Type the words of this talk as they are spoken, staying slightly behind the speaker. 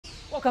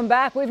Welcome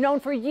back. We've known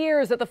for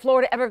years that the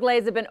Florida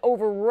Everglades have been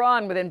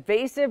overrun with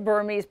invasive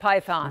Burmese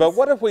pythons. But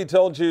what if we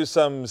told you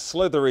some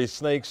slithery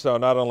snakes are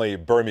not only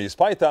Burmese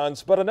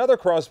pythons, but another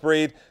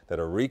crossbreed that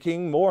are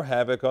wreaking more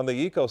havoc on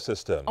the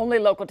ecosystem? Only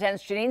Local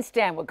 10's Janine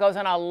Stanwood goes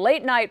on a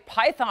late-night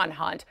python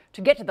hunt to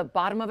get to the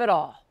bottom of it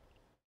all.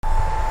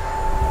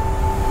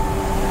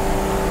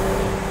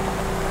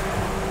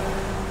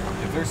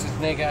 If there's a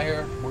snake out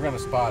here, we're going to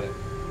spot it.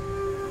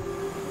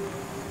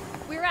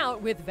 We're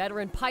out with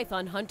veteran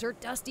python hunter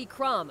Dusty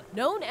Crum,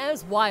 known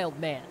as Wild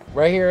Man.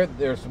 Right here,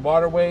 there's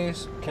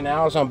waterways,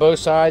 canals on both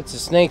sides. The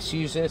snakes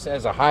use this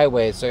as a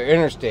highway. It's their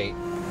interstate.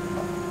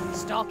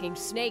 Stalking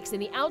snakes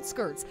in the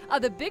outskirts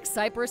of the Big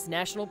Cypress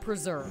National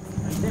Preserve.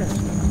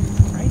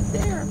 Right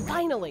there.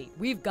 Finally,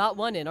 we've got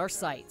one in our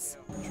sights.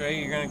 Trey,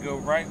 you're going to go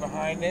right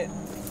behind it.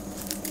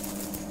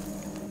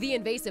 The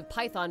invasive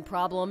python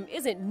problem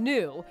isn't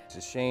new. It's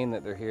a shame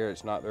that they're here.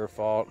 It's not their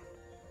fault.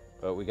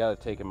 But we got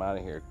to take them out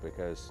of here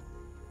because,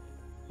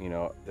 you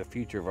know, the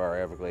future of our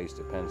Everglades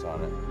depends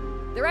on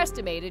it. They're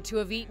estimated to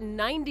have eaten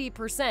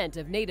 90%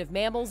 of native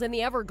mammals in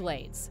the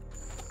Everglades.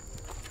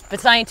 But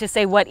scientists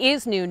say what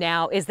is new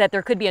now is that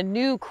there could be a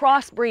new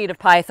crossbreed of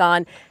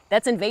python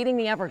that's invading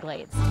the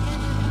Everglades.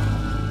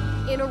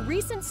 In a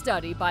recent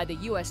study by the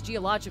U.S.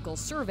 Geological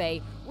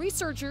Survey,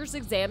 researchers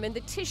examined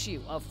the tissue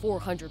of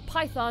 400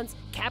 pythons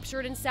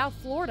captured in South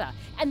Florida,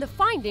 and the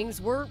findings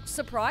were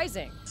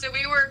surprising. So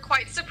we were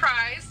quite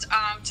surprised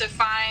to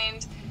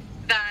find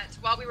that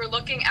while we were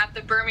looking at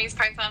the Burmese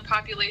python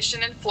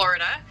population in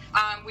Florida,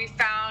 we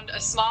found a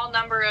small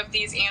number of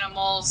these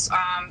animals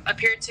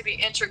appeared to be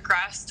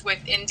intergressed with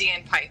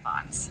Indian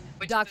pythons.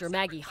 Dr.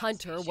 Maggie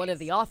Hunter, one of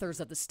the authors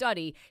of the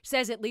study,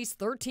 says at least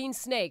 13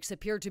 snakes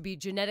appear to be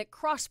genetic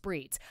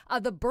crossbreeds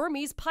of the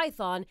Burmese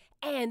python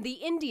and the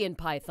Indian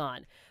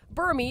python.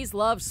 Burmese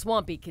love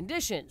swampy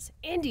conditions.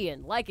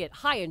 Indian like it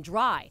high and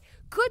dry.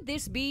 Could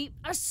this be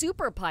a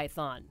super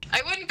python?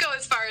 I wouldn't go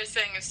as far as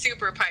saying a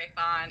super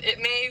python. It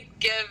may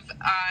give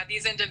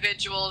these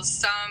individuals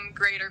some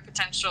greater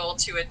potential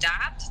to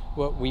adapt.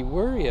 What we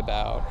worry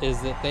about is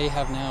that they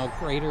have now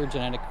greater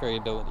genetic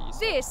variabilities.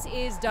 This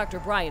is Dr.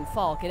 Brian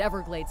Falk at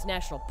Everglades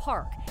National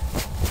Park.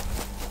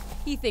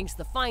 He thinks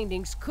the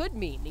findings could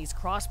mean these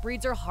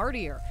crossbreeds are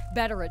hardier,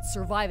 better at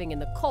surviving in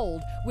the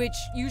cold, which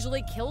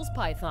usually kills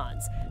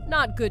pythons.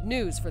 Not good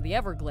news for the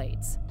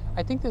Everglades.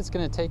 I think that it's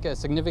going to take a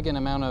significant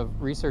amount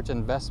of research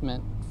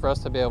investment for us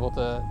to be able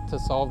to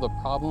solve the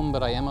problem,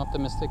 but I am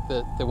optimistic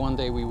that one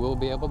day we will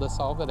be able to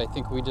solve it. I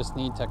think we just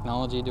need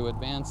technology to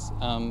advance,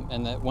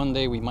 and that one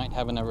day we might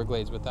have an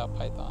Everglades without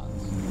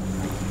pythons.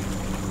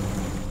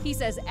 He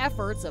says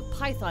efforts of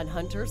python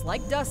hunters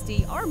like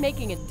Dusty are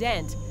making a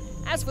dent.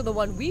 As for the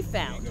one we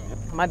found,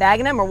 Am I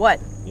bagging them or what?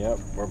 Yep,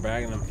 we're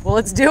bagging them. Well,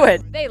 let's do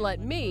it. they let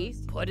me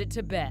put it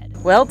to bed.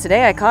 Well,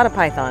 today I caught a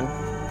python.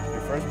 Your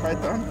first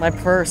python? My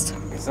first.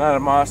 It's not a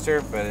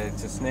monster, but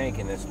it's a snake,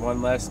 and it's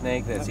one less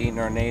snake that's eating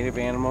our native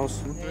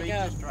animals.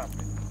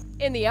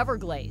 In the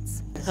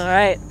Everglades. All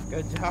right.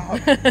 Good job.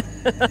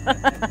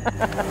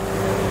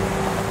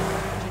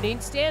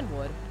 Janine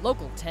Stanwood,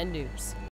 Local 10 News.